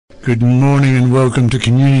Good morning and welcome to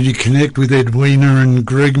Community Connect with Edwina and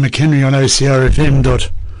Greg McHenry on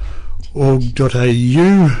ocrfm.org.au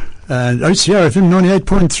and OCRFM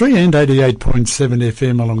 98.3 and 88.7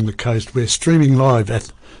 FM along the coast. We're streaming live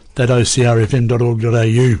at that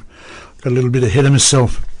ocrfm.org.au. Got a little bit ahead of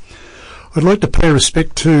myself. I'd like to pay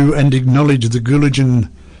respect to and acknowledge the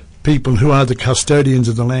Gulidjan people who are the custodians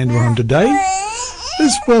of the land we're on today,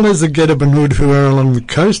 as well as the Gadabanud who are along the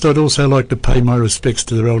coast. I'd also like to pay my respects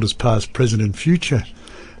to their elders past, present and future.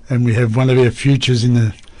 And we have one of our futures in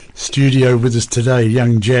the studio with us today,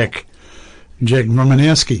 young Jack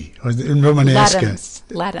Romanowski.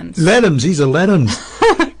 Laddams, he's a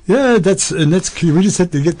Laddams. Yeah, that's we just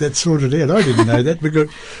had to get that sorted out. I didn't know that.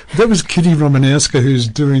 That was Kitty Romanowska who's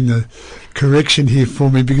doing the correction here for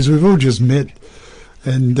me because we've all just met.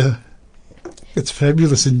 And it's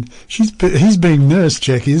fabulous, and he's being nursed,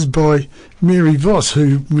 Jack is, by Mary Voss,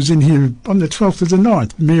 who was in here on the 12th of the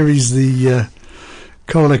 9th. Mary's the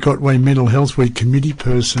Colac Otway Mental Health Week committee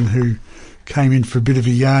person who came in for a bit of a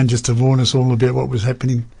yarn just to warn us all about what was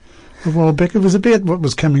happening a while back. It was about what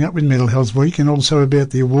was coming up with Mental Health Week and also about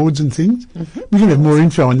the awards and things. Mm-hmm. We're going to have more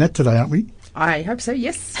info on that today, aren't we? I hope so,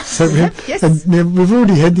 yes. So yes. And now we've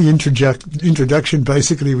already had the introduction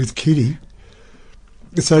basically with Kitty.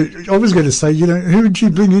 So I was going to say, who did you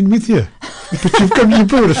bring in with you? But you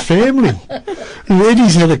brought a family.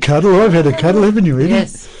 Eddie's had a cuddle. I've had a cuddle, haven't you, Eddie?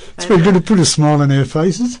 Yes. It's been good to put a smile on our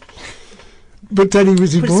faces. But Daddy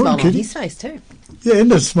was important. Put a smile on his face too. Yeah,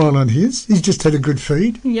 and a smile on his. He's just had a good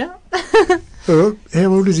feed. Yeah. How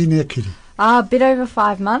old is he now, Kitty? A bit over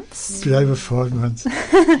 5 months. 5 months.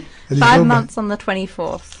 5 months on the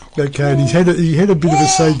 24th. Okay, and he had a bit of a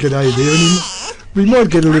say good day there, and we might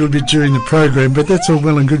get a little bit during the program, but that's all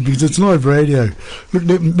well and good because it's live radio.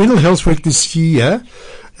 Look, Mental Health Week this year,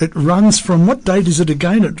 it runs from, what date is it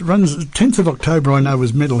again? It runs, 10th of October I know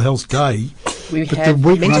was Mental Health Day,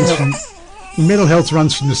 Mental Health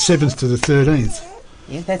runs from the 7th to the 13th.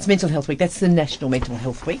 Yeah, that's Mental Health Week. That's the National Mental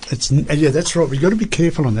Health Week. Yeah, that's right. We've got to be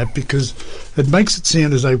careful on that because it makes it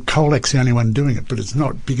sound as though Colac's the only one doing it, but it's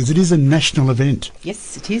not, because it is a national event.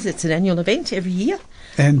 Yes, it is. It's an annual event every year.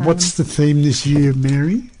 And what's the theme this year,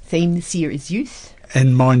 Mary? Theme this year is youth.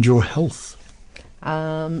 And mind your health.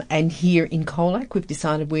 And here in Colac, we've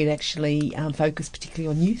decided we'd actually focus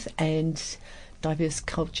particularly on youth and diverse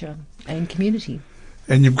culture and community.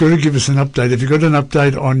 And you've got to give us an update. Have you got an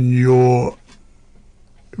update on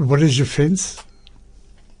what is your fence?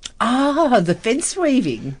 The fence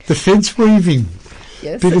weaving. The fence weaving.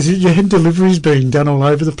 Yes. Because you had deliveries being done all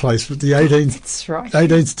over the place. But the 18th, that's right.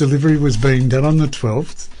 18th delivery was being done on the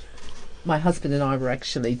 12th. My husband and I were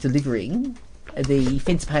actually delivering the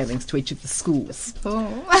fence palings to each of the schools.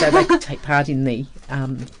 Oh. So they could take part in the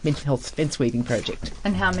mental health fence weaving project.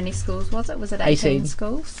 And how many schools was it? Was it 18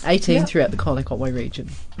 schools? 18 throughout the Colac Otway region.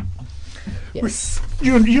 Yes.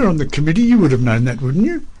 You're on the committee. You would have known that, wouldn't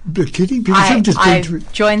you, Kitty? I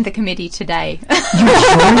joined the committee today. You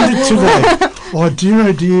joined it today? Oh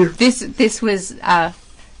dear. This was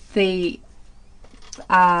the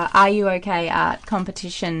Are You OK art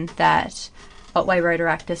competition that Otway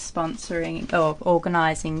Rotoract is sponsoring or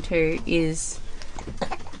organising is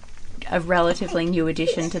a relatively new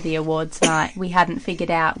addition to the awards night. We hadn't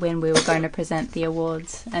figured out when we were going to present the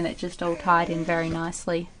awards, and it just all tied in very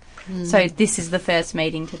nicely. So this is the first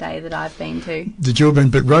meeting today that I've been to. But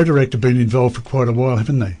Rotoract have been involved for quite a while,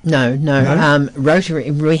 haven't they? No?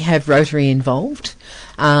 Rotary, we have Rotary involved,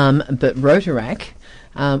 but Rotoract,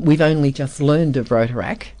 we've only just learned of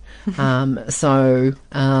Rotoract. And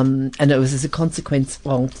it was as a consequence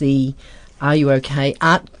of the Are You OK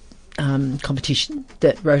art competition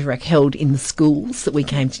that Rotoract held in the schools that we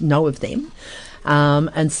came to know of them.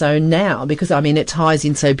 And so now, because it ties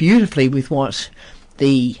in so beautifully with what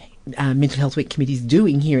the Mental Health Week Committee is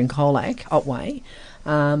doing here in Colac, Otway,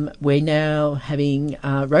 we're now having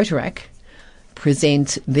Rotoract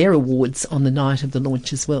present their awards on the night of the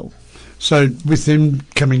launch as well. So with them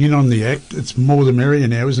coming in on the act, it's more the merrier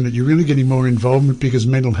now, isn't it? You're really getting more involvement because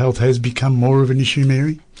mental health has become more of an issue,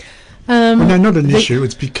 Mary? Not an issue.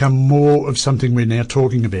 It's become more of something we're now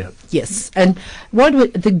talking about. Yes. And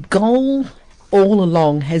the goal all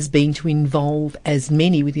along has been to involve as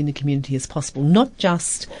many within the community as possible, not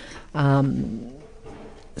just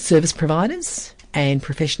service providers and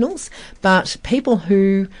professionals, but people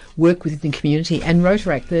who work within the community. And the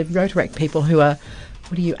Rotoract people who are,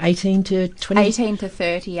 18 to 20? 18 to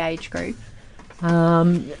 30 age group.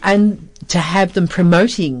 and to have them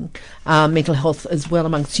promoting mental health as well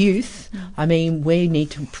amongst youth. I mean, we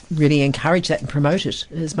need to really encourage that and promote it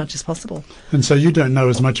as much as possible. And so you don't know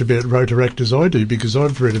as much about Rotoract as I do, because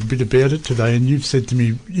I've read a bit about it today, and you've said to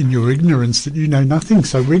me in your ignorance that you know nothing.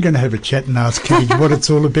 So we're going to have a chat and ask Kitty what it's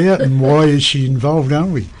all about and why is she involved,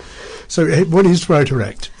 aren't we? So what is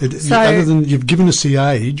Rotoract? Other than you've given us the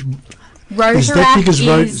age, is that big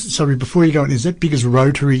as sorry, before you go on, is that big as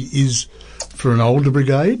Rotary is for an older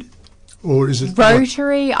brigade? Or is it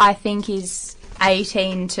Rotary, I think, is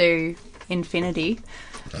 18 to infinity.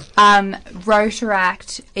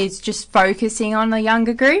 Rotoract is just focusing on the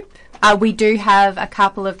younger group. We do have a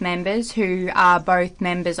couple of members who are both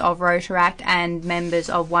members of Rotoract and members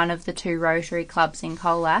of one of the two Rotary clubs in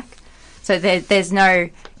Colac. So there's no,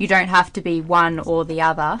 you don't have to be one or the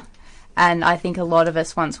other. And I think a lot of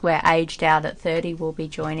us, once we're aged out at 30, will be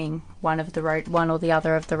joining one or the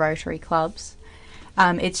other of the Rotary clubs.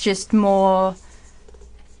 It's just more,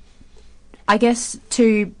 I guess,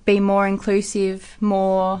 to be more inclusive,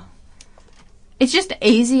 it's just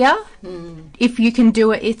easier. If you can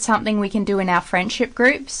do it, it's something we can do in our friendship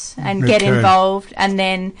groups and get involved, and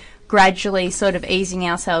then gradually sort of easing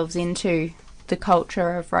ourselves into the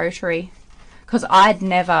culture of Rotary. Because I'd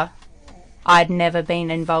never been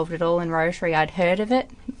involved at all in Rotary. I'd heard of it.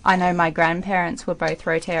 I know my grandparents were both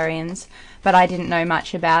Rotarians, but I didn't know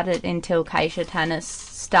much about it until Keisha Tannis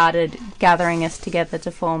started gathering us together to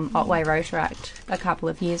form Otway Rotoract a couple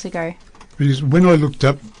of years ago. Because when I looked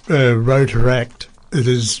up Rotoract, it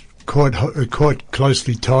is quite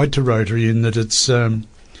closely tied to Rotary in that it's,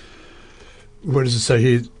 what does it say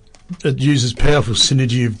here? It uses powerful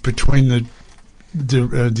synergy between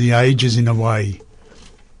the ages in a way.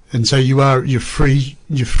 And so you're free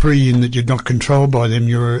in that you're not controlled by them.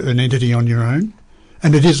 You're an entity on your own.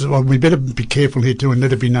 And it is, well, we better be careful here too and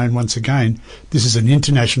let it be known once again, this is an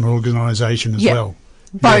international organisation as well.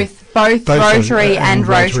 Both Rotary and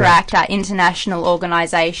Rotoract are international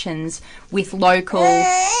organisations with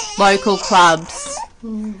local clubs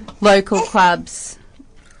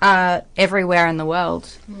everywhere in the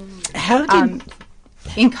world.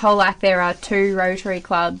 In Colac there are 2 Rotary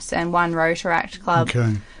clubs and 1 Rotoract club.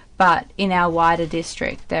 Okay. But in our wider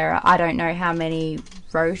district, I don't know how many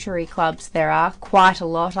Rotary clubs there are. Quite a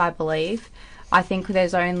lot, I believe. I think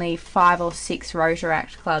there's only 5 or 6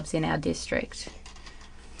 Rotoract clubs in our district.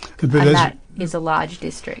 And that is a large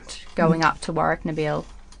district, going up to Warwick-Nabil.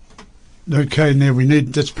 Okay, now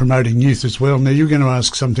that's promoting youth as well. Now you're going to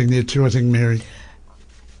ask something there too, I think, Mary.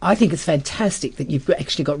 I think it's fantastic that you've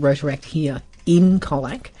actually got Rotoract here in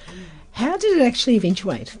Colac. How did it actually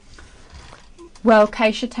eventuate? Well,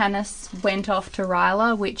 Keisha Tannis went off to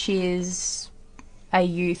RILA, which is a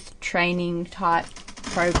youth training type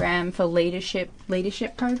program for leadership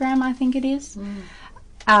program, I think it is.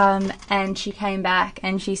 And she came back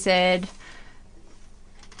and she said,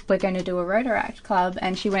 we're going to do a Rotoract club,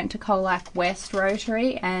 and she went to Colac West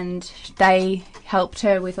Rotary and they helped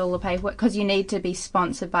her with all the paperwork, because you need to be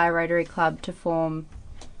sponsored by a Rotary club to form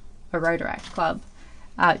a Rotoract club,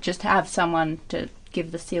 just to have someone to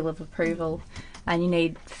give the seal of approval, and you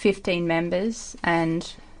need 15 members,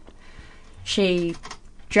 and she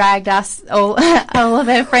dragged us all of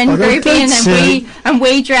her friend group in, and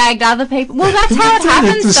we dragged other people. Well, that's how it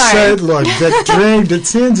happens, though. Sound like that dragged. It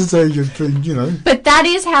sounds as though you've been, But that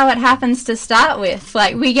is how it happens to start with.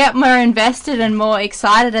 Like, we get more invested and more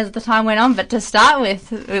excited as the time went on, but to start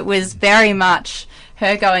with, it was very much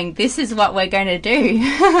her going, this is what we're going to do.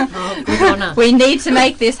 Oh, good honour. We need to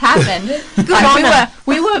make this happen. Good honour.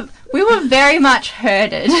 We were very much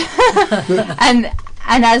herded.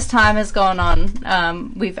 And as time has gone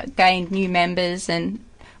on, we've gained new members and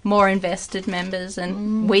more invested members,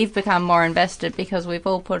 and we've become more invested because we've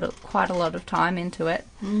all put quite a lot of time into it.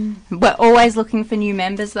 We're always looking for new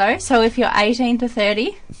members, though, so if you're 18 to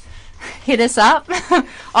 30, hit us up,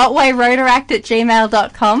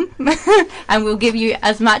 otwayrotoract@gmail.com, and we'll give you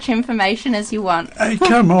as much information as you want. Hey,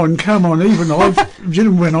 come on.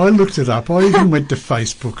 Even when I looked it up, I even went to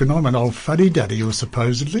Facebook, and I'm an old fuddy-duddy, or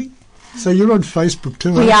supposedly. So you're on Facebook too,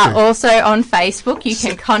 aren't you? We are also on Facebook. You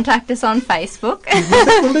can contact us on Facebook.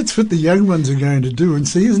 Well, that's what the young ones are going to do. And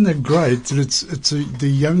see, isn't that great that it's the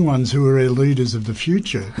young ones who are our leaders of the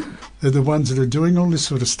future. They're the ones that are doing all this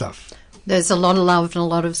sort of stuff. There's a lot of love and a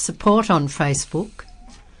lot of support on Facebook.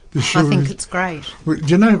 Sure I think it's great. Well,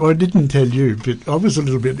 I didn't tell you, but I was a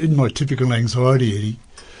little bit in my typical anxiety, Eddie.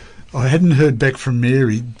 I hadn't heard back from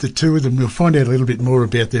Mary. The two of them, we'll find out a little bit more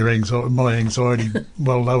about my anxiety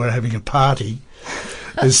while they were having a party.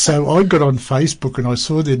 So I got on Facebook and I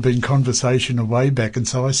saw there'd been conversation a way back, and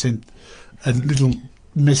so I sent a little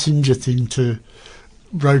messenger thing to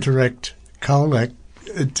Rotoract Colac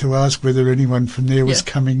to ask whether anyone from there was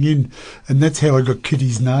coming in, and that's how I got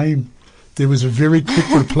Kitty's name. There was a very quick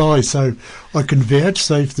reply, so I can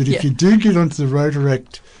vouchsafe that if you do get onto the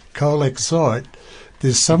Rotoract Colac site,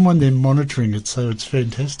 there's someone there monitoring it, so it's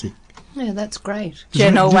fantastic. Yeah, that's great.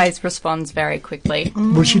 Jen always responds very quickly.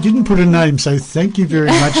 Well, she didn't put a name, so thank you very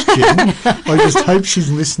much, Jen. I just hope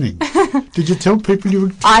she's listening. Did you tell people you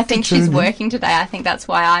were... I think she's working today. I think that's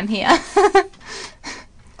why I'm here.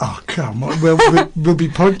 Oh, come on. Well, we'll be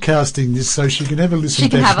podcasting this so she can have a listen. She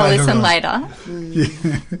can have a listen later.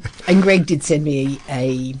 Yeah. And Greg did send me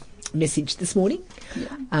a message this morning.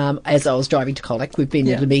 As I was driving to Colac. We've been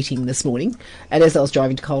at a meeting this morning, and as I was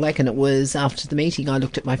driving to Colac, and it was after the meeting, I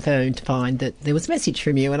looked at my phone to find that there was a message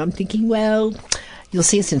from you, and I'm thinking, well, you'll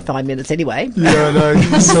see us in 5 minutes anyway. Yeah, I know.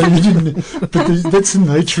 So you didn't, but that's the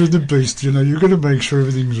nature of the beast, you know. You've got to make sure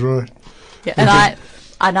everything's right. Yeah,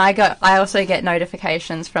 and I also get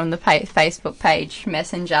notifications from the Facebook page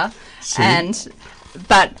Messenger,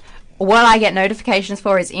 but what I get notifications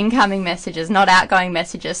for is incoming messages, not outgoing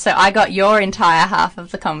messages. So I got your entire half of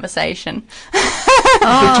the conversation.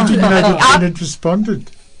 But you didn't know that Jen had responded.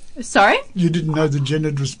 Sorry? You didn't know that Jen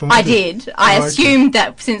had responded? I did. I assumed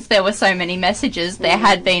that since there were so many messages, there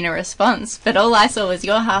had been a response. But all I saw was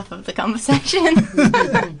your half of the conversation.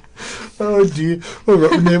 Oh, dear. All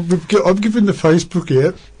right, now I've given the Facebook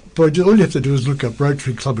out, but all you have to do is look up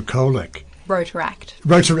Rotary Club of Colac. Rotoract.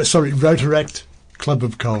 Rotoract Club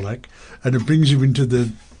of Colac, and it brings you into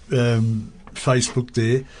the Facebook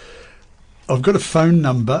there. I've got a phone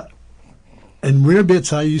number, and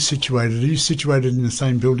whereabouts are you situated? Are you situated in the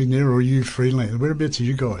same building there, or are you freelance? Whereabouts are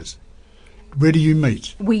you guys? Where do you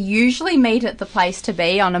meet? We usually meet at the Place to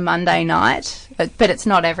Be on a Monday night, but it's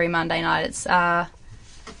not every Monday night. It's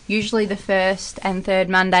usually the first and third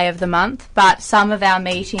Monday of the month, but some of our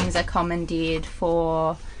meetings are commandeered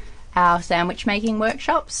for our sandwich making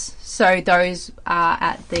workshops. So those are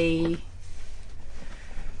at the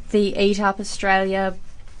Eat Up Australia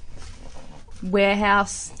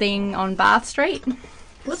warehouse thing on Bath Street.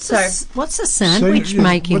 What's a sandwich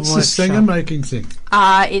making workshop? What's the singer making thing?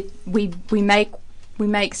 We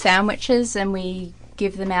make sandwiches and we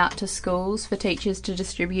give them out to schools for teachers to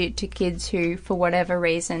distribute to kids who, for whatever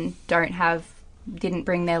reason, didn't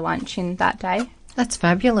bring their lunch in that day. That's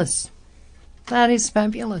fabulous. That is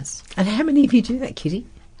fabulous. And how many of you do that, Kitty?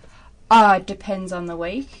 It depends on the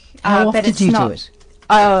week. How often do you do it?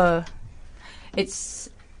 It's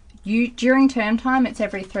during term time. It's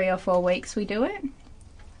every 3 or 4 weeks we do it.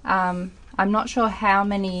 I'm not sure how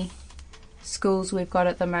many schools we've got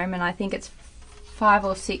at the moment. I think it's 5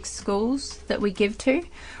 or 6 schools that we give to.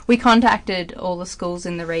 We contacted all the schools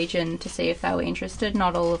in the region to see if they were interested.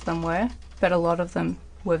 Not all of them were, but a lot of them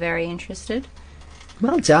were very interested.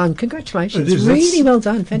 Well done. Congratulations. Really well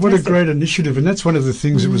done. Fantastic. What a great initiative. And that's one of the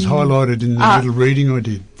things that was highlighted in the little reading I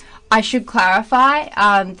did. I should clarify,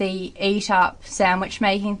 the Eat Up sandwich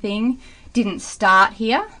making thing didn't start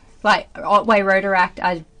here. Like, Otway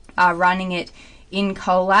Rotoract are running it in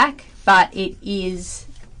Colac, but it is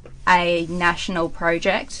a national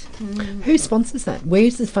project. Who sponsors that? Where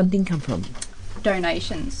does the funding come from?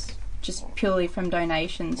 Donations. Just purely from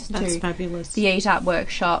donations. That's to fabulous. The Eat Up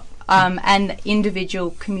workshop. And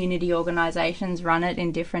individual community organisations run it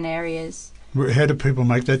in different areas. How do people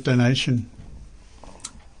make that donation?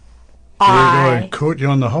 I caught you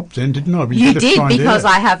on the hop then, didn't I? You did, because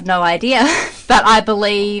I have no idea. But I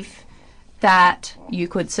believe that you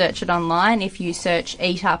could search it online. If you search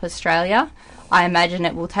Eat Up Australia, I imagine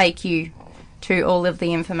it will take you to all of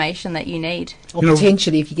the information that you need. Or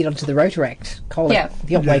potentially, if you get onto the Rotoract,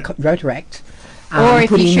 the Otway Rotoract. Or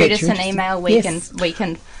if you shoot us an email, we can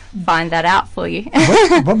find that out for you.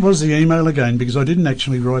 What was the email again? Because I didn't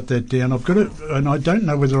actually write that down. I've got it, and I don't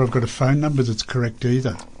know whether I've got a phone number that's correct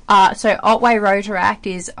either. So Otway Rotoract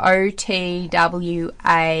is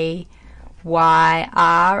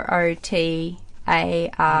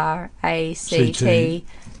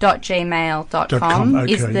OTWAYROTARACT.gmail.com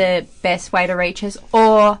is the best way to reach us,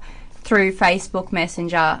 or through Facebook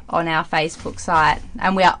Messenger on our Facebook site,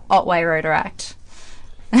 and we are Otway Rotoract.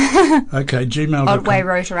 Okay, gmail.com. Otway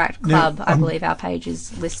Rotoract Club, now, I believe our page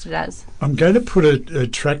is listed as. I'm going to put a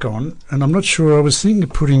track on, and I'm not sure. I was thinking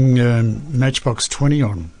of putting Matchbox 20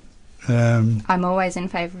 on. I'm always in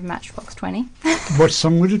favour of Matchbox 20. What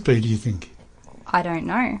song would it be, do you think? I don't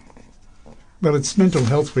know. Well, it's mental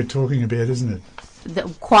health we're talking about, isn't it?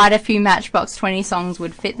 Quite a few Matchbox 20 songs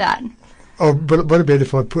would fit that. Oh, but what about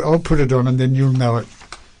if I'll put it on and then you'll know it?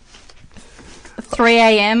 3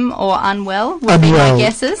 a.m. or unwell would be my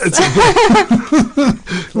guesses.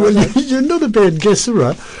 Well, you're not a bad guesser,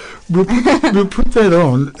 right? We'll put that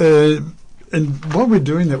on. And while we're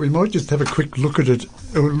doing that, we might just have a quick look at it,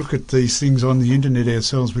 or look at these things on the internet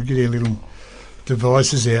ourselves. We'll get our little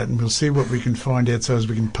devices out and we'll see what we can find out so as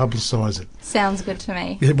we can publicise it. Sounds good to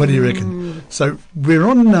me. Yeah, what do you reckon? So we're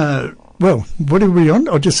on, well, what are we on?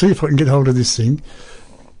 I'll just see if I can get hold of this thing.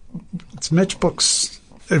 It's Matchbox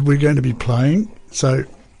we're going to be playing, so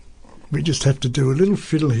we just have to do a little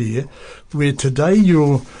fiddle here, where today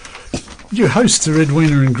your hosts are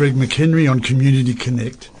Edwina and Greg McHenry on Community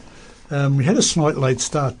Connect. We had a slight late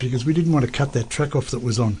start because we didn't want to cut that track off that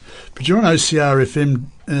was on. But you're on OCR FM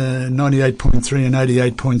 98.3 and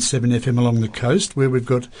 88.7 FM along the coast, where we've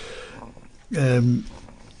got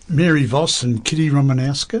Mary Voss and Kitty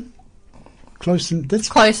Romanowska. Close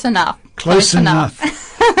enough. Close enough.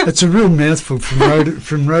 It's a real mouthful from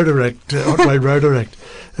Rotoract, Otway Rotoract.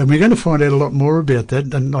 And we're going to find out a lot more about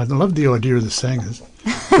that. And I love the idea of the sangers.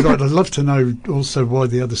 But I'd love to know also why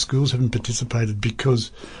the other schools haven't participated,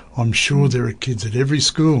 because I'm sure there are kids at every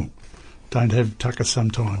school don't have tucker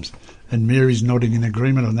sometimes. And Mary's nodding in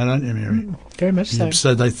agreement on that, aren't you, Mary? Very much so.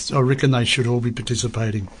 So I reckon they should all be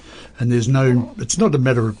participating. And it's not a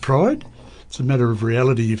matter of pride. It's a matter of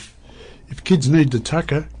reality. If kids need the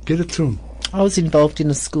tucker, get it to them. I was involved in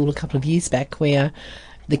a school a couple of years back where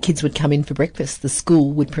the kids would come in for breakfast. The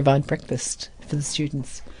school would provide breakfast for the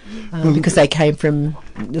students because they came from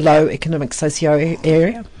low economic socio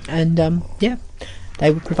area, and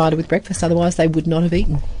they were provided with breakfast. Otherwise, they would not have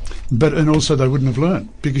eaten. And also they wouldn't have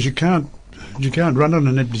learnt, because you can't run on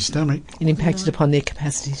an empty stomach. It impacted upon their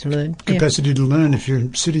capacity to learn. Capacity to learn. If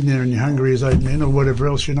you're sitting there and you're hungry as 8 men or whatever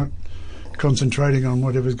else, you're not concentrating on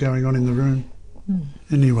whatever's going on in the room.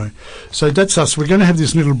 Anyway, so that's us. We're going to have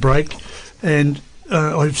this little break, and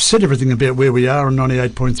I've said everything about where we are on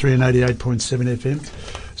 98.3 and 88.7 FM.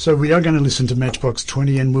 So we are going to listen to Matchbox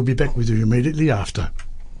 20, and we'll be back with you immediately after.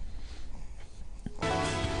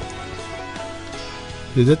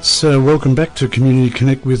 Yeah, that's welcome back to Community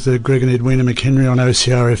Connect with Greg and Edwina McHenry on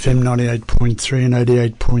OCR FM 98.3 and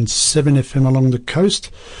 88.7 FM along the coast,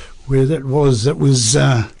 where that was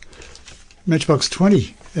Matchbox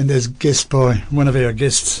 20. And as guessed by one of our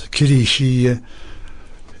guests, Kitty, she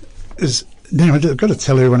is... Now, I've got to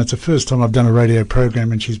tell everyone it's the first time I've done a radio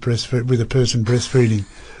program and she's with a person breastfeeding.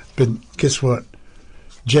 But guess what?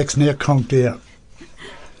 Jack's now conked out.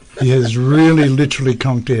 He has really literally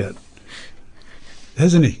conked out.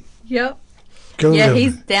 Hasn't he? Yep. Go on.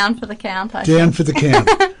 He's down for the count, I Down think. for the count.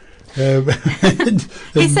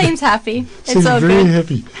 He seems happy. Seems all very good.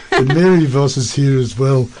 happy. And Mary Voss is here as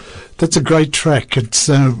well. That's a great track. It's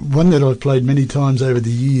one that I've played many times over the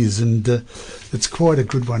years, and it's quite a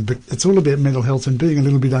good one. But it's all about mental health, and being a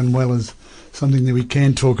little bit unwell is something that we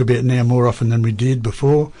can talk about now more often than we did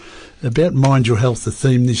before. About Mind Your Health, the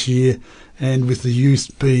theme this year, and with the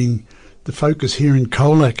youth being the focus here in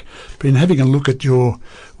Colac. Been having a look at your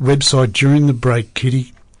website during the break,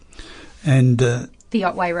 Kitty, and The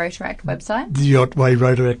Otway Rotoract website. The Otway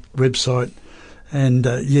Rotoract website. And,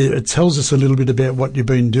 it tells us a little bit about what you've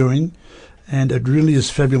been doing, and it really is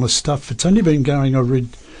fabulous stuff. It's only been going, I read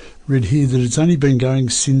here that it's only been going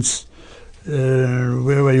since,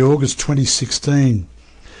 August 2016.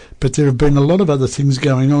 But there have been a lot of other things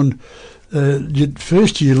going on. Your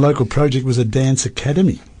first year local project was a dance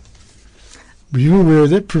academy. Were you aware of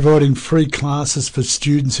that, providing free classes for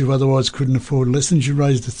students who otherwise couldn't afford lessons? You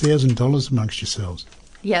raised $1,000 amongst yourselves.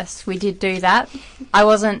 Yes, we did do that. I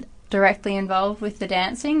wasn't directly involved with the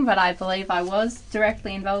dancing, but I believe I was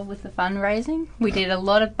directly involved with the fundraising. We did a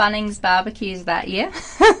lot of Bunnings barbecues that year.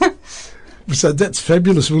 So that's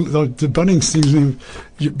fabulous. Well, the Bunnings things,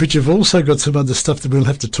 but you've also got some other stuff that we'll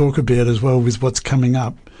have to talk about as well with what's coming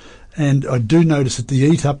up. And I do notice that the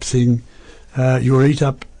Eat Up thing, your Eat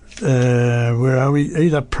Up, where are we?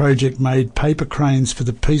 Eat Up project made paper cranes for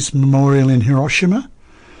the Peace Memorial in Hiroshima.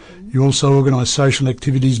 You also organise social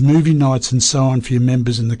activities, movie nights and so on for your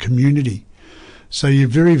members in the community. So you're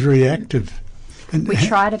very, very active. And we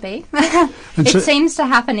try to be. It seems to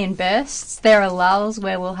happen in bursts. There are lulls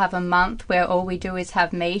where we'll have a month where all we do is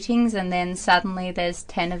have meetings, and then suddenly there's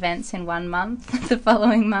 10 events in 1 month the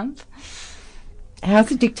following month. How's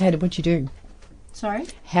it dictated what you do? Sorry?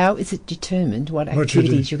 How is it determined what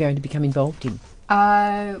activities you're going to become involved in?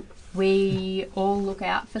 We all look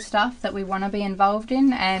out for stuff that we want to be involved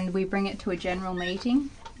in, and we bring it to a general meeting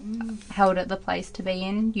held at the place to be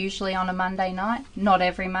in, usually on a Monday night, not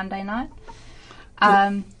every Monday night.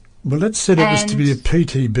 Well, let's set up as to be a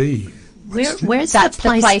PTB. Where's That's the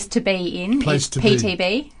place? the place to be in. Place to PTB.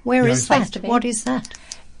 be. Where is Place that? to be. What is that?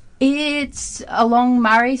 It's along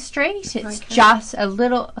Murray Street. It's just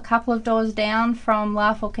a couple of doors down from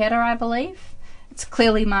La Forqueta, I believe. It's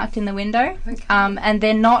clearly marked in the window. Okay. And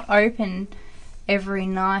they're not open every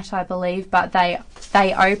night, I believe, but they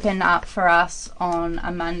open up for us on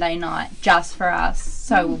a Monday night just for us.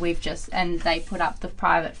 So and they put up the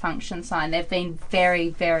private function sign. They've been very,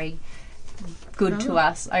 very good to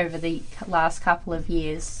us over the last couple of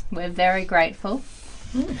years. We're very grateful.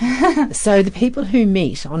 So the people who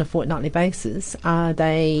meet on a fortnightly basis, are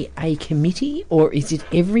they a committee or is it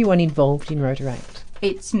everyone involved in Rotoract?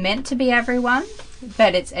 It's meant to be everyone,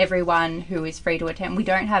 but it's everyone who is free to attend. We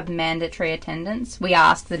don't have mandatory attendance. We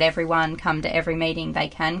ask that everyone come to every meeting they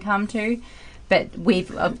can come to. But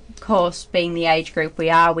we've, of course, being the age group we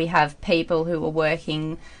are, we have people who are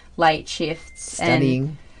working late shifts.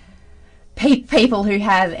 Studying. And people who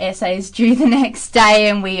have essays due the next day,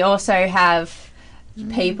 and we also have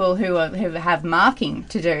people who have marking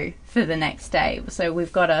to do for the next day. So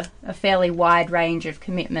we've got a fairly wide range of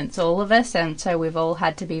commitments, all of us, and so we've all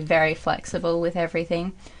had to be very flexible with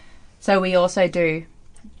everything. So we also do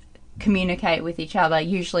communicate with each other,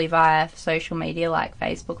 usually via social media like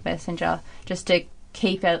Facebook Messenger, just to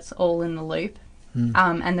keep us all in the loop.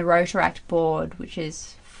 And the Rotoract board, which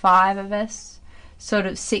is 5 of us, sort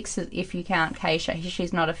of 6 if you count Keisha.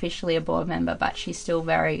 She's not officially a board member, but she's still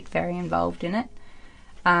very, very involved in it.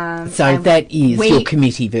 So that is your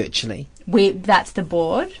committee virtually? That's the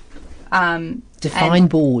board. Define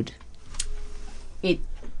board.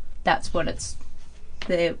 That's what it's...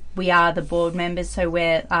 we are the board members, so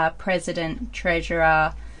we're president,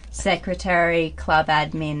 treasurer, secretary, club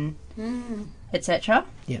admin, etc.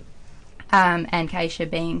 Yep. And Keisha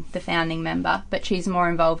being the founding member, but she's more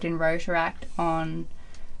involved in Rotoract on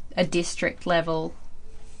a district level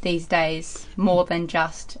these days, more than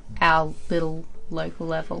just our little local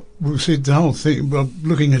level. Well, see, the whole thing, well,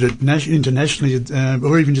 looking at it internationally,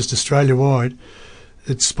 or even just Australia-wide,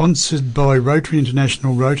 it's sponsored by Rotary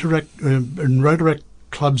International, Rotoract, and Rotoract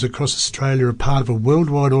clubs across Australia are part of a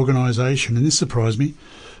worldwide organisation, and this surprised me,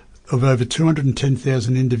 of over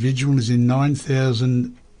 210,000 individuals in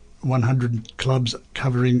 9,100 clubs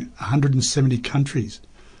covering 170 countries.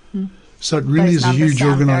 So it really is a huge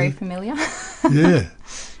organisation. Very familiar. Yeah.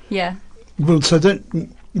 Yeah. Well, so that...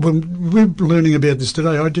 When we're learning about this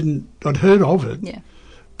today, I'd heard of it,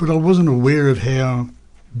 but I wasn't aware of how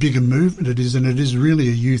big a movement it is, and it is really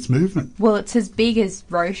a youth movement. Well, it's as big as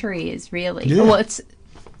Rotary is, really. Yeah. Well, it's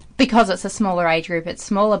because it's a smaller age group. It's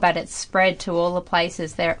smaller, but it's spread to all the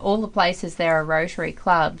places. There are Rotary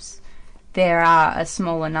clubs. There are a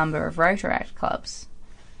smaller number of Rotaract clubs.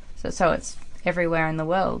 So it's everywhere in the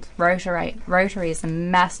world. Rotary is a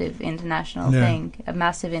massive international thing, a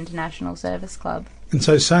massive international service club. And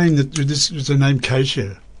so saying that this was the name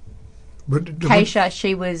Keisha. Keisha,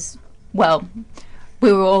 she was, well,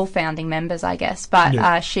 we were all founding members, I guess,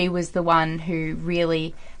 but she was the one who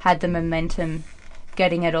really had the momentum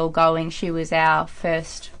getting it all going. She was our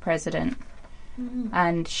first president.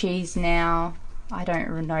 And she's now, I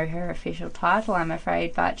don't know her official title, I'm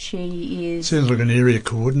afraid, but she is... Sounds like an area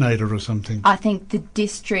coordinator or something. I think the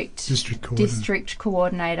district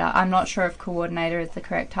coordinator. I'm not sure if coordinator is the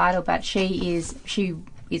correct title, but she is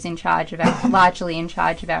in charge of largely in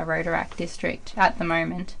charge of our Rotoract district at the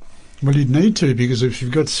moment. Well, you'd need to, because if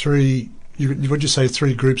you've got three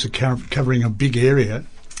groups are covering a big area.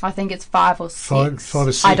 I think it's 5 or 6. 5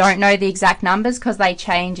 or 6. I don't know the exact numbers because they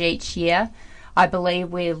change each year. I believe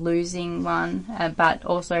we're losing one, but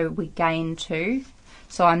also we gain 2.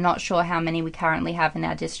 So I'm not sure how many we currently have in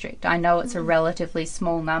our district. I know it's a relatively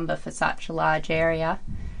small number for such a large area.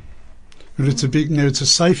 But it's a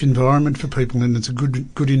safe environment for people, and it's a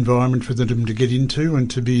good environment for them to get into and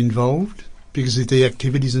to be involved because of the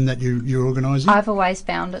activities and that you're organising. I've always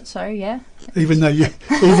found it so, yeah. Even though you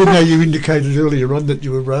indicated earlier on that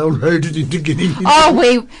you were railroaded into getting into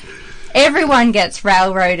it. Everyone gets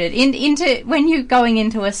railroaded into when you're going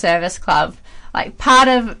into a service club. Like part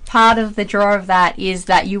of the draw of that is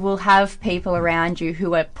that you will have people around you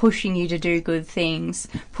who are pushing you to do good things,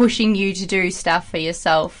 pushing you to do stuff for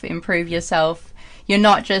yourself, improve yourself. You're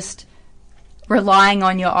not just relying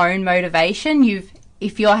on your own motivation.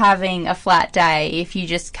 If you're having a flat day, if you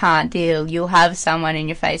just can't deal, you'll have someone in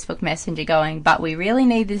your Facebook Messenger going, but we really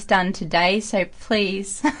need this done today, so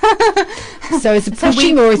please. So is it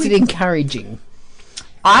pushing or is it encouraging?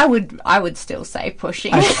 I would still say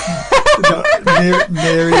pushing. No,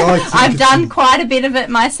 Mary, I've done quite a bit of it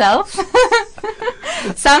myself.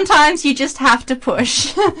 Sometimes you just have to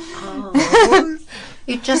push.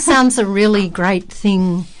 It just sounds a really great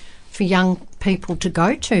thing for young people to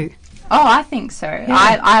go to. Oh, I think so.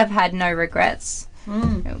 Yeah. I've had no regrets.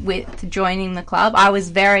 with joining the club. I was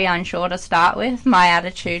very unsure to start with. My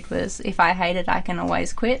attitude was, if I hate it, I can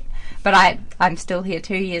always quit. But I'm still here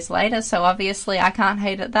 2 years later, so obviously I can't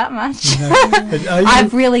hate it that much. No.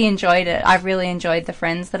 I've really enjoyed it. I've really enjoyed the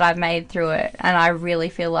friends that I've made through it, and I really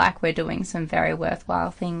feel like we're doing some very worthwhile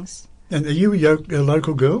things. And are you a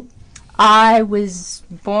local girl? I was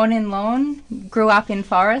born in Lawn, grew up in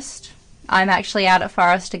Forest. I'm actually out at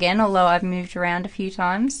Forest again, although I've moved around a few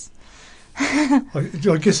times.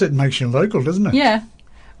 I guess that makes you local, doesn't it? Yeah.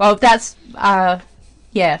 Well, that's,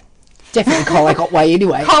 yeah. Definitely Colac Otway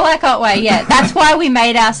anyway. Colac Otway, yeah. That's why we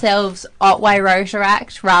made ourselves Otway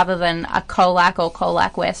Rotoract rather than a Colac or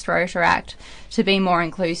Colac West Rotoract, to be more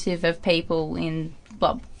inclusive of people in...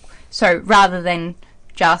 So rather than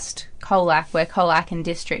just Colac, we're Colac and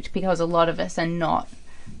District, because a lot of us are not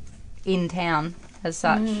in town as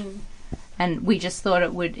such. And we just thought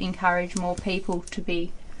it would encourage more people to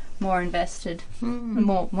be more invested,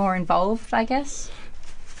 more involved, I guess.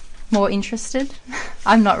 More interested.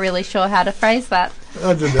 I'm not really sure how to phrase that.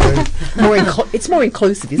 I don't know. It's more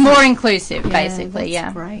inclusive, isn't it? More inclusive, basically,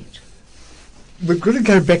 that's great. We've got to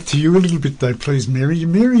go back to you a little bit, though, please, Mary.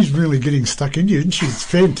 Mary's really getting stuck in you, isn't she? It's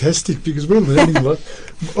fantastic, because we're learning a lot.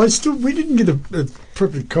 We didn't get a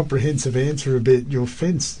proper comprehensive answer about your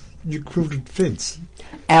fence, your quilted fence.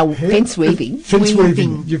 Our fence weaving. Fence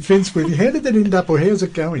weaving. Your fence weaving. How did that end up, or how's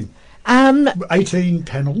it going? 18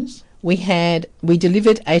 panels. We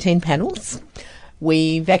delivered 18 panels.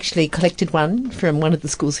 We've actually collected one from one of the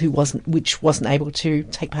schools which wasn't able to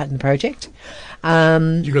take part in the project.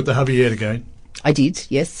 You got the hubby out again. I did,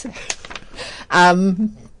 yes.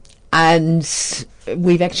 And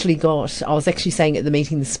we've actually got, I was actually saying at the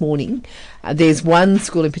meeting this morning, there's one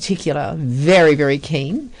school in particular very, very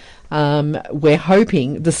keen. We're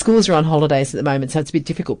hoping, the schools are on holidays at the moment, so it's a bit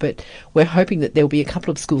difficult, but we're hoping that there'll be a couple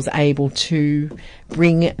of schools able to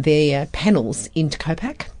bring their panels into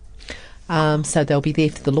Copac. So they'll be there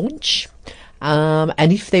for the launch.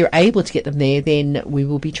 And if they're able to get them there, then we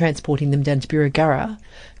will be transporting them down to Birregurra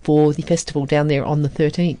for the festival down there on the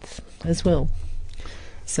 13th as well.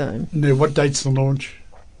 So Now, what date's the launch?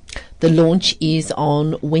 the launch is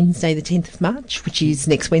on Wednesday the 10th of March, which is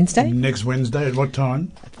next Wednesday. Next Wednesday, at what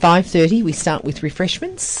time? 5:30 we start with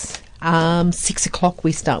refreshments. 6 o'clock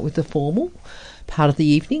we start with the formal part of the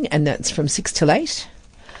evening, and that's from 6 till 8.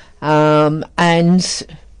 And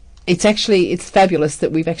it's fabulous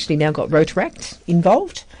that we've actually now got Rotoract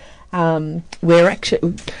involved. And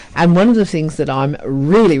one of the things that I'm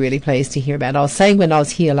really, really pleased to hear about, I was saying when I was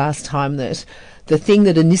here last time that the thing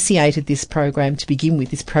that initiated this program to begin with,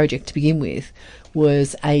 this project to begin with,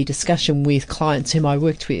 was a discussion with clients whom I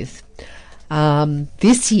worked with.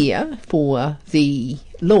 This year, for the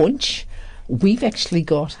launch, we've actually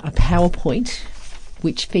got a PowerPoint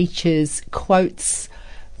which features quotes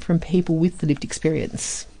from people with the lived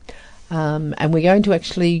experience. And we're going to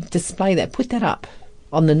actually display that, put that up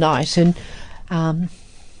on the night. And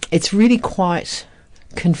it's really quite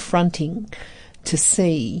confronting to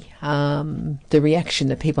see the reaction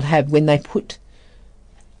that people have when they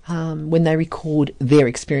when they record their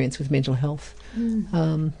experience with mental health.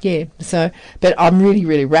 But I'm really,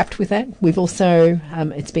 really wrapped with that. We've also,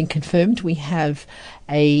 it's been confirmed, we have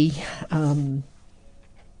an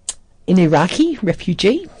Iraqi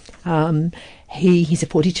refugee. He's a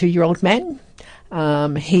 42-year-old man.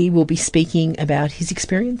 He will be speaking about his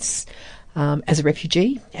experience as a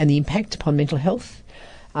refugee and the impact upon mental health.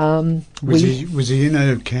 Was he in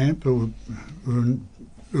a camp or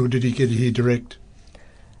did he get here direct?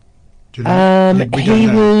 Do you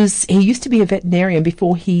know? He used to be a veterinarian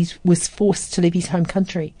before he was forced to leave his home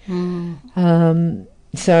country.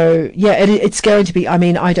 It's going to be,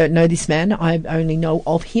 I don't know this man. I only know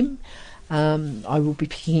of him. I will be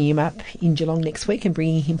picking him up in Geelong next week and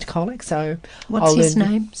bringing him to Colac. So what's his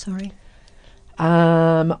name? Sorry.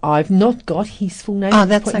 I've not got his full name. Oh,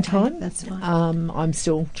 that's okay. Time. That's fine. I'm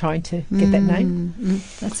still trying to get that name.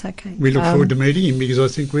 That's okay. We look forward to meeting him because I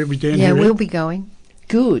think we'll be down here. Yeah, we'll be going.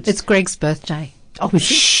 Good. It's Greg's birthday. Oh,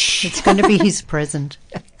 shh! It's going to be his present.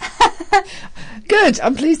 Good.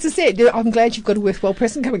 I'm pleased to see it. I'm glad you've got a worthwhile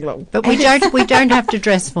present coming along. But we don't have to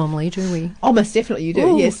dress formally, do we? Oh, most definitely you do.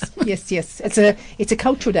 Ooh. Yes. It's a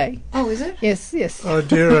cultural day. Oh, is it? Yes. Oh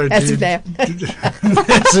dear, As of now.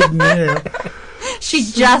 As of now. She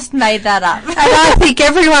just made that up. And I think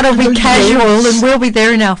everyone will be casual and we'll be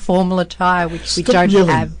there in our formal attire, which we don't yelling.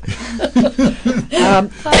 have.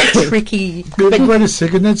 Tricky. But wait a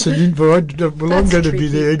second, that's an invite. Well, I'm That's going to be tricky.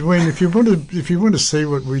 there, Edwin. If you want to see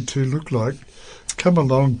what we two look like, come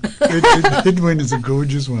along. Edwin is a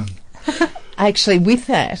gorgeous one. Actually, with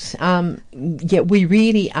that, we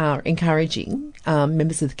really are encouraging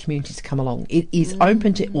members of the community to come along. It is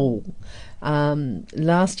open to all.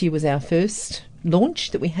 Last year was our first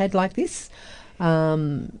launch that we had like this,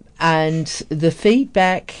 and the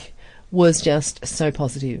feedback was just so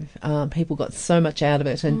positive. People got so much out of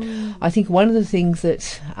it, and I think one of the things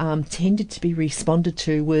that tended to be responded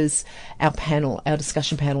to was our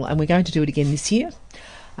discussion panel, and we're going to do it again this year.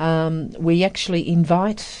 We actually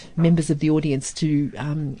invite members of the audience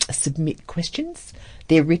to submit questions.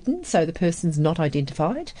 They're written, so the person's not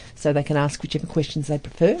identified, so they can ask whichever questions they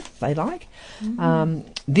prefer, they like.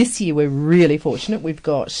 This year we're really fortunate. We've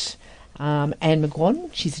got Anne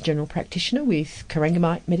McGuan, she's a general practitioner with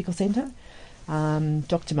Corangamite Medical Centre.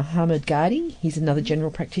 Dr. Mohammed Gadi, he's another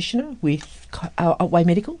general practitioner with Otway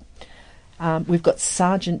Medical. We've got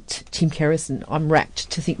Sergeant Tim Kerrison. I'm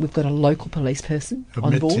rapt to think we've got a local police person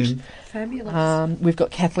on board. Tim. Fabulous. We've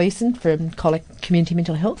got Kath Leeson from Colac Community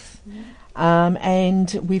Mental Health. And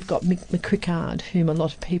we've got Mick McCrickard, whom a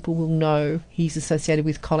lot of people will know. He's associated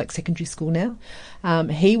with Colac Secondary School now.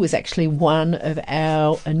 He was actually one of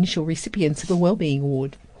our initial recipients of a Wellbeing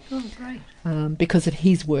Award. Oh, great. Because of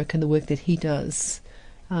his work and the work that he does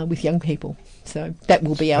with young people. So that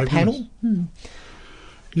will be our panel.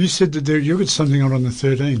 You said that you got something on the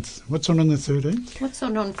 13th. What's on the 13th? What's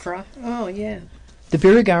on Friday? Oh, yeah. The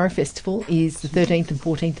Birregurra Festival is the 13th and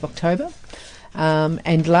 14th of October.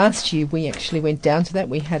 And last year we actually went down to that.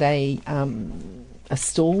 We had a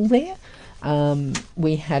stall there.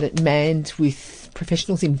 We had it manned with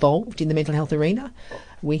professionals involved in the mental health arena.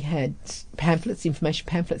 We had information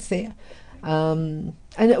pamphlets there. And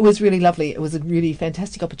it was really lovely. It was a really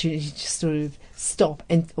fantastic opportunity to sort of stop,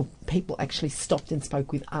 and people actually stopped and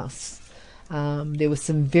spoke with us. There were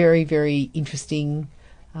some very, very interesting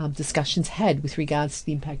discussions had with regards to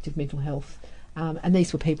the impact of mental health. And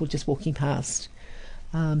these were people just walking past.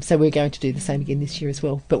 So we're going to do the same again this year as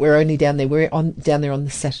well. But we're only down there. We're down there on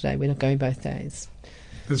the Saturday. We're not going both days.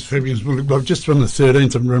 That's fabulous. Well, just on the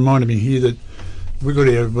 13th, it reminded me here that we've got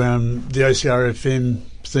our, the OCRFM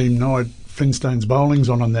theme night. Flintstones Bowling's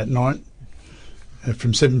on that night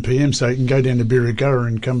from 7 p.m, so you can go down to Birregurra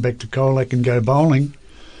and come back to Colac and go bowling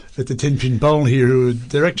at the 10-pin bowl here.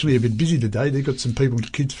 They're actually a bit busy today. They've got some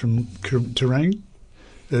kids from Terang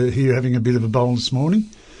here having a bit of a bowl this morning.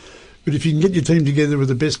 But if you can get your team together with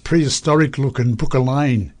the best prehistoric look and book a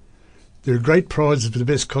lane, there are great prizes for the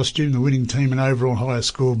best costume, the winning team and overall highest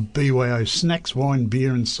score, BYO snacks, wine,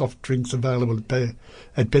 beer and soft drinks available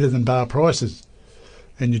at better than bar prices.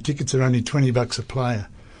 And your tickets are only $20 a player.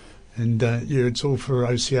 And it's all for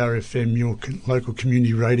OCRFM, your local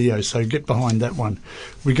community radio, so get behind that one.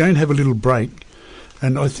 We're going to have a little break,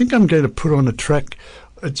 and I think I'm going to put on a track.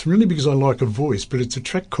 It's really because I like a voice, but it's a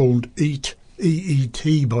track called Eat,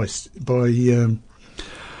 E-E-T by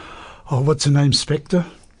what's her name, Spector?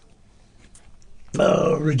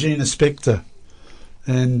 Oh, Regina Spector.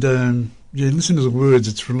 And, listen to the words.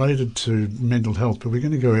 It's related to mental health, but we're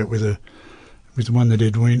going to go out with the one that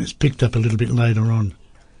Edwina has picked up a little bit later on.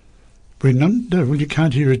 No, you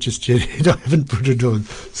can't hear it just yet. I haven't put it on.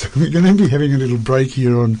 So we're going to be having a little break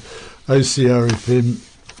here on OCRFM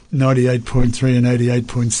 98.3 and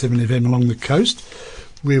 88.7 FM along the coast,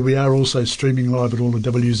 where we are also streaming live at all the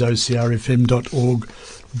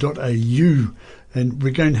wsocrfm.org.au. And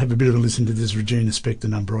we're going to have a bit of a listen to this Regina Spector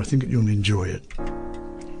number. I think you'll enjoy it.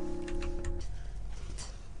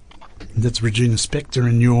 That's Regina Spector,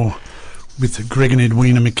 and you're with Greg and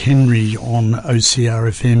Edwina McHenry on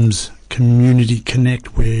OCRFM's Community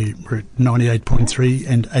Connect, where we're at 98.3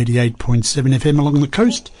 and 88.7 FM along the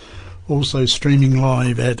coast. Also streaming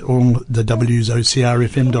live at all the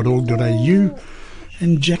wsocrfm.org.au.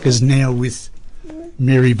 And Jack is now with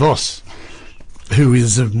Mary Voss, who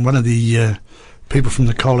is one of the people from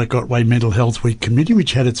the Colac Otway Mental Health Week Committee,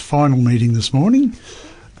 which had its final meeting this morning,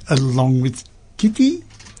 along with Kitty.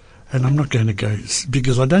 And I'm not going to go,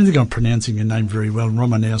 because I don't think I'm pronouncing your name very well,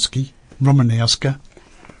 Romanowska.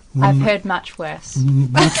 I've heard much worse.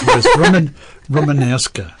 Much worse,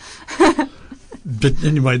 Romanowska. But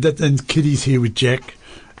anyway, and Kitty's here with Jack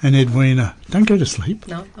and Edwina. Don't go to sleep.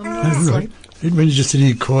 No, I'm not asleep. Edwina's just sitting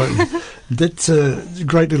here quietly. That's a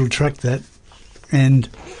great little track, that. And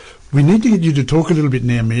we need to get you to talk a little bit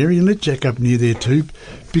now, Mary, and let Jack up near there too,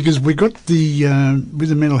 because we got the, with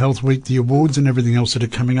the Mental Health Week, the awards and everything else that are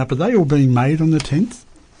coming up. Are they all being made on the 10th?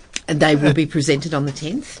 And they will be presented on the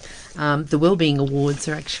 10th. The Wellbeing Awards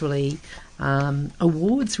are actually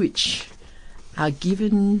awards which are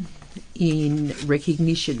given in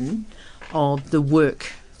recognition of the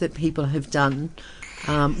work that people have done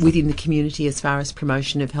within the community as far as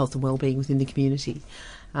promotion of health and wellbeing within the community.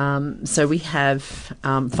 So we have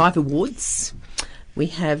 5 awards. We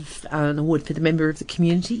have an award for the member of the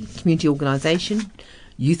community organisation,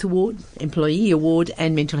 youth award, employee award,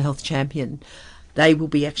 and mental health champion. They will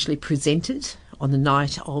be actually presented on the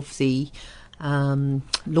night of the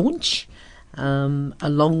launch,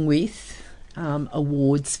 along with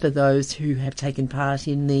awards for those who have taken part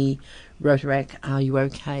in the Rotoract Are You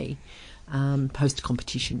OK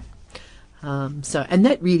post-competition. And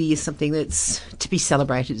that really is something that's to be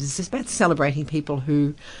celebrated. It's about celebrating people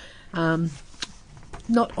who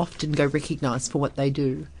not often go recognised for what they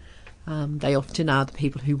do. They often are the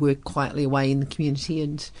people who work quietly away in the community,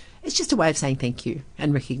 and it's just a way of saying thank you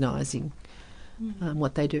and recognising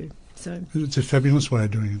what they do. So it's a fabulous way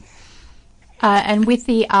of doing it. And with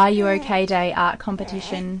the Are You OK Day art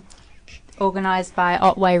competition organised by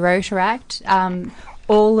Otway Rotoract,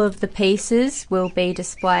 all of the pieces will be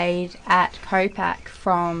displayed at Copac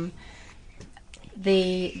from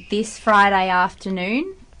this Friday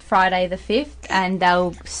afternoon, Friday the 5th, and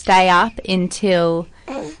they'll stay up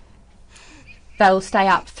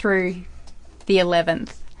through the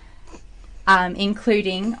 11th,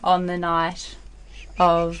 including on the night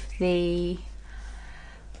of the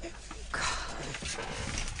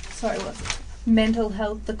Mental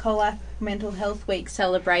Health Week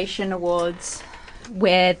celebration awards,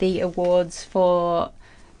 where the awards for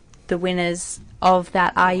the winners of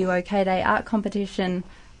that Are You OK Day art competition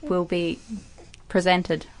will be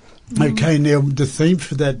presented. Okay, now the theme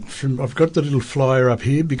for that, I've got the little flyer up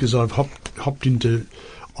here because I've hopped into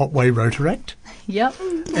Otway Rotoract. Yep.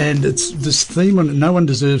 And it's this theme on No One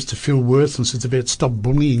Deserves to Feel Worthless. It's about stop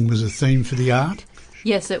bullying was a theme for the art.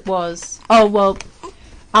 Yes, it was. Oh, well,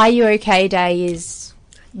 Are You OK Day is,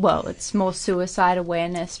 well, it's more suicide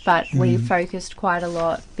awareness, but we focused quite a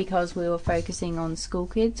lot because we were focusing on school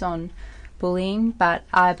kids, on bullying, but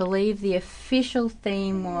I believe the official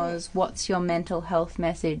theme was what's your mental health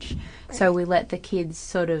message, so we let the kids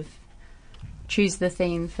sort of choose the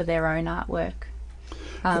theme for their own artwork,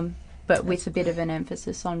 but with a bit of an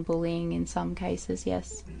emphasis on bullying in some cases,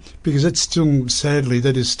 yes. Because that's still, sadly,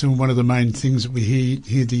 that is still one of the main things that we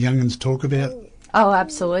hear the young'uns talk about. Oh,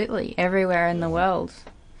 absolutely, everywhere in the world,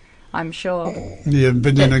 I'm sure. Yeah,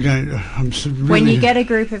 but then again, when you get a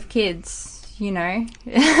group of kids, you know.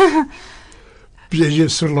 Yeah,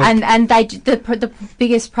 sort of like, and the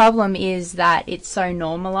biggest problem is that it's so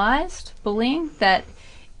normalised, bullying, that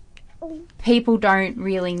people don't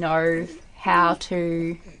really know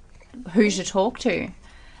who to talk to.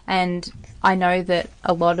 And I know that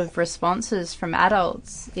a lot of responses from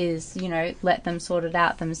adults is, you know, let them sort it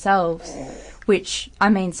out themselves, which, I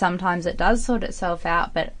mean, sometimes it does sort itself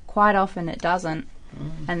out, but quite often it doesn't.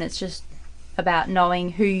 And it's just about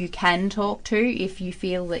knowing who you can talk to if you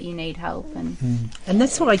feel that you need help. And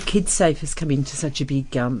that's why KidSafe has come into such a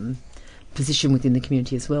big position within the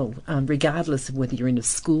community as well. Regardless of whether you're in a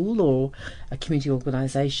school or a community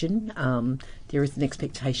organisation, there is an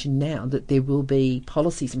expectation now that there will be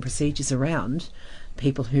policies and procedures around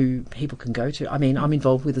people who people can go to. I mean, I'm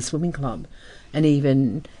involved with a swimming club, and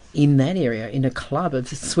even in that area, in a club of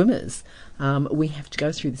swimmers, we have to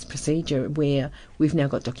go through this procedure where we've now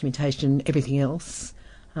got documentation, everything else,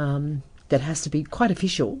 that has to be quite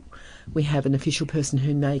official. We have an official person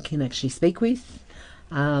whom they can actually speak with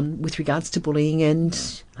regards to bullying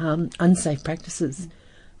and unsafe practices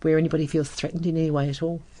where anybody feels threatened in any way at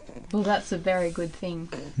all. Well, that's a very good thing,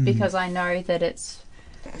 because I know that it's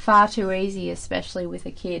far too easy, especially with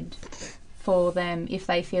a kid, for them, if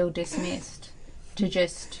they feel dismissed, to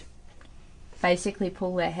just basically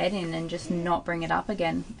pull their head in and just not bring it up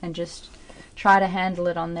again and just try to handle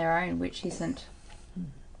it on their own, which isn't,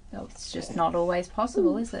 it's just not always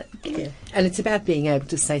possible, is it? Yeah. And it's about being able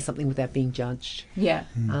to say something without being judged. Yeah.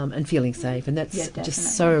 And feeling safe, and that's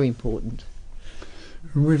just so important.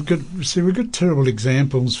 We've got terrible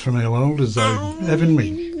examples from our elders, though, haven't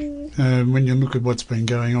we? When you look at what's been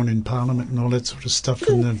going on in Parliament and all that sort of stuff,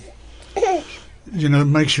 and you know, it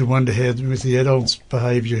makes you wonder how, with the adults'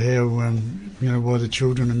 behaviour, how why the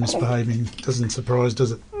children are misbehaving. Doesn't surprise,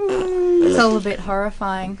 does it? It's all a bit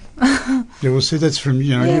horrifying. Yeah, well, see, that's from,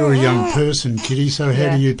 you're a young person, Kitty, so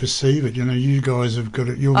how do you perceive it? You guys have got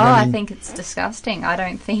it. I think it's disgusting. I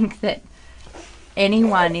don't think that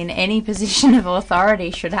anyone in any position of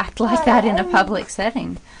authority should act like that in a public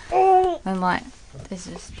setting. And this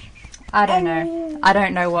is, I don't know. I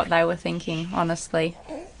don't know what they were thinking, honestly.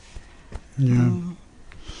 Yeah.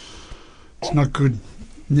 It's not good.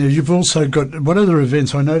 Yeah, you've also got, what other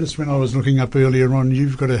events? I noticed when I was looking up earlier on,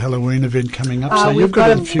 you've got a Halloween event coming up. So we've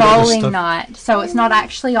got a few bowling night. So it's not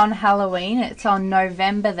actually on Halloween, it's on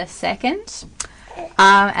November the 2nd.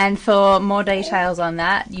 And for more details on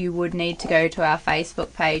that, you would need to go to our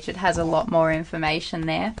Facebook page. It has a lot more information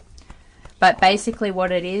there. But basically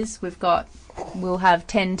what it is, we'll have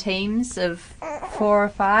 10 teams of 4 or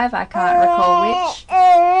 5. I can't recall which.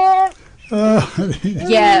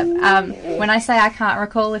 When I say I can't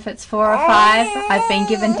recall if it's 4 or 5, I've been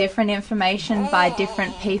given different information by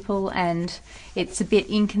different people and it's a bit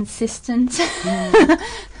inconsistent.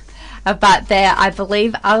 But I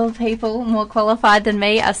believe other people more qualified than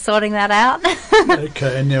me are sorting that out.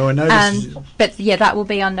 Okay, and now I noticed... but yeah, that will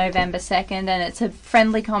be on November 2nd and it's a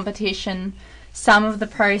friendly competition. Some of the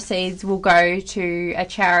proceeds will go to a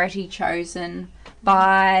charity chosen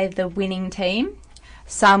by the winning team.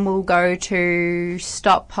 Some will go to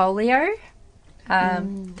Stop Polio,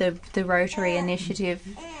 the Rotary initiative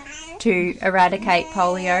to eradicate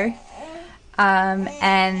polio.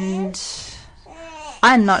 And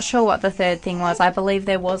I'm not sure what the third thing was. I believe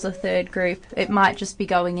there was a third group. It might just be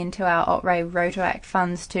going into our Otway Rotoract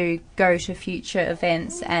funds to go to future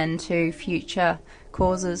events and to future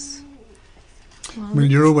causes. Well,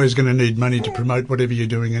 you're always going to need money to promote whatever you're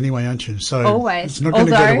doing anyway, aren't you? So always. It's not going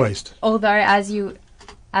to go to waste. Although, as you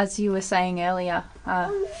were saying earlier,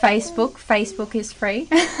 Facebook is free.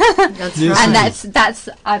 That's Yes, right. And that's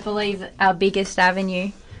I believe our biggest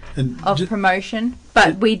avenue of promotion.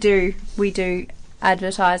 But we do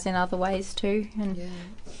advertise in other ways too, and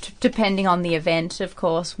depending on the event, of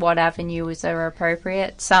course, what avenues are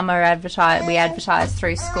appropriate. Some are we advertise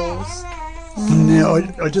through schools. Now,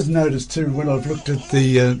 I just noticed too when I've looked at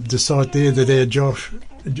the site there that our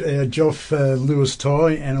Joff Lewis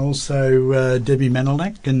Ty and also Debbie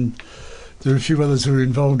Manilak, and there are a few others who are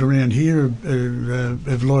involved around here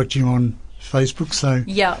have liked you on Facebook, so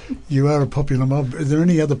you are a popular mob. Are there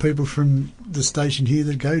any other people from the station here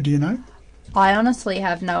that go, do you know? I honestly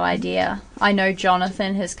have no idea. I know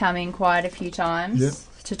Jonathan has come in quite a few times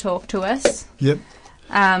to talk to us. Yep.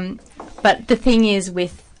 But the thing is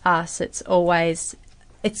with us, it's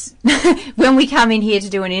when we come in here to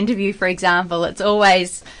do an interview, for example, it's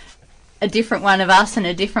always a different one of us and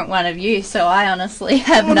a different one of you, so I honestly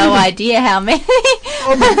have no idea how many.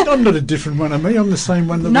 I'm not a different one of me. I'm the same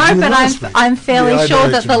one that was here last week. I'm fairly sure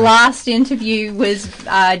that the mean. last interview was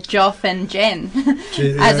Joff and Jen,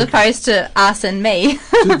 as opposed to us and me.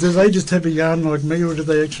 do they just have a yarn like me, or do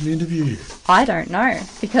they actually interview you? I don't know,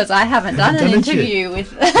 because I haven't done an interview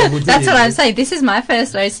with... well, That's what I'm saying. This is my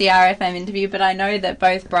first OCRFM interview, but I know that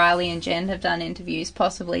both Briley and Jen have done interviews,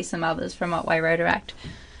 possibly some others from Otway Rotoract.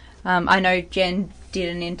 I know Jen did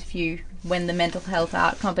an interview when the mental health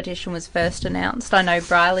art competition was first announced. I know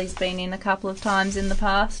Briley's been in a couple of times in the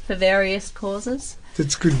past for various causes.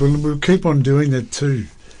 That's good. We'll keep on doing that too.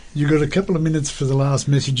 You've got a couple of minutes for the last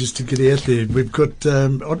messages to get out there. We've got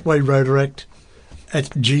Otway Rotoract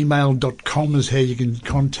at gmail.com is how you can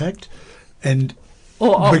contact.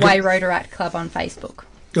 Or Otway Rotoract Club on Facebook.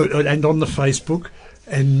 And on the Facebook.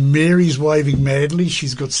 And Mary's waving madly.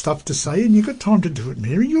 She's got stuff to say, and you've got time to do it,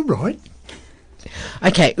 Mary. You're right.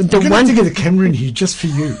 Okay. We're going to have to get a camera in here just for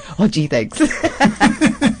you. Oh, gee, thanks.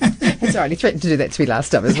 It's all right. He threatened to do that to me last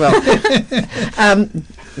time as well.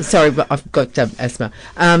 Sorry, but I've got asthma.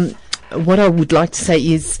 What I would like to say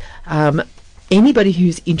is anybody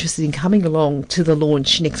who's interested in coming along to the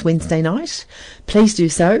launch next Wednesday night, please do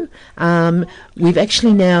so. We've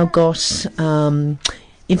actually now got...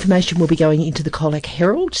 information will be going into the Colac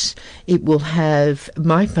Herald. It will have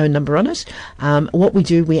my phone number on it. What we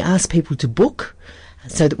do, we ask people to book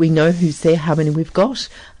so that we know who's there, how many we've got.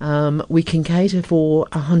 We can cater for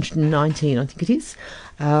 119, I think it is.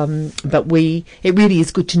 But it really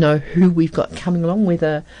is good to know who we've got coming along,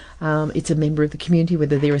 whether it's a member of the community,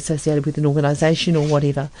 whether they're associated with an organisation or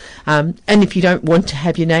whatever. And if you don't want to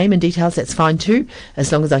have your name and details, that's fine too,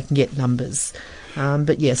 as long as I can get numbers.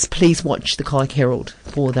 But yes, please watch the Colac Herald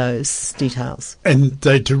for those details. And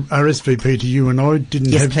to RSVP to you, and I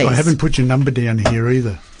haven't put your number down here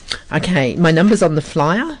either. Okay, my number's on the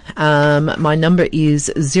flyer. My number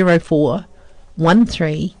is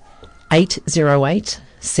 0413 808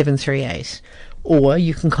 738, or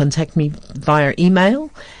you can contact me via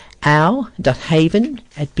email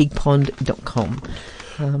our.haven@bigpond.com.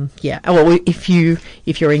 Or if you're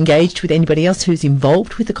engaged with anybody else who's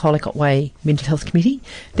involved with the Colac Otway Mental Health Committee,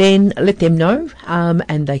 then let them know,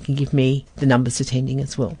 and they can give me the numbers attending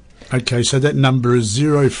as well. Okay, so that number is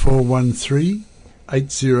 0413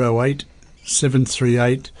 808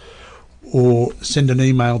 738, or send an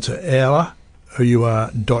email to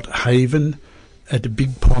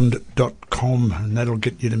our.haven@bigpond.com, and that'll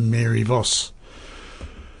get you to Mary Voss.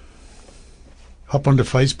 Hop onto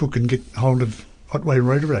Facebook and get hold of Otway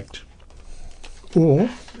Rotoract. Or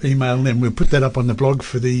email them. We'll put that up on the blog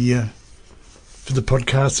for the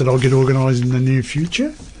podcast that I'll get organised in the near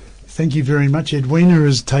future. Thank you very much. Edwina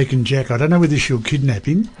has taken Jack. I don't know whether she'll kidnap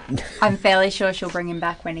him. I'm fairly sure she'll bring him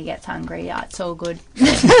back when he gets hungry. Yeah, it's all good.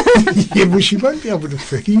 Yeah, well, she won't be able to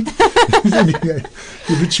feed him. Anyway,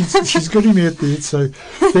 yeah, but she's got him out there. So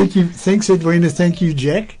thank you. Thanks, Edwina. Thank you,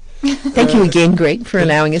 Jack. Thank you again, Greg, for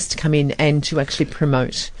allowing us to come in and to actually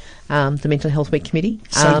promote the Mental Health Week Committee.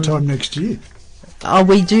 Same time next year. Oh,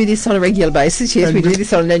 we do this on a regular basis. Yes, And we do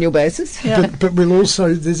this on an annual basis. Yeah. But we'll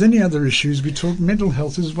also, there's any other issues, we talk, mental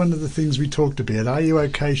health is one of the things we talked about. Are you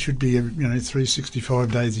okay should be,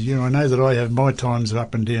 365 days a year. I know that I have my times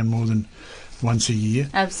up and down more than once a year.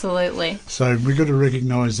 Absolutely. So we've got to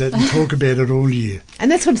recognise that and talk about it all year.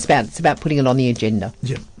 And that's what it's about. It's about putting it on the agenda.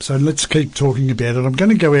 Yeah, so let's keep talking about it. I'm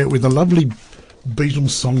going to go out with a lovely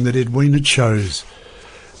Beatles song that Edwina chose.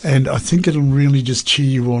 And I think it'll really just cheer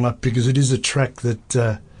you all up because it is a track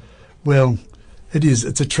that, it is.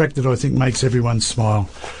 It's a track that I think makes everyone smile.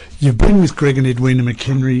 You've been with Greg and Edwina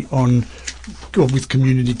McHenry with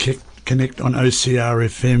Community Connect on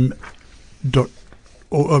OCRFM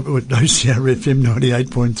OCRFM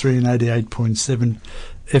 98.3 and 88.7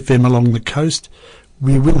 FM along the coast.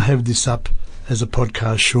 We will have this up as a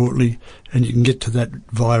podcast shortly, and you can get to that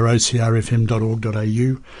via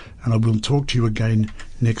ocrfm.org.au, and I will talk to you again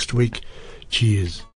next week. Cheers.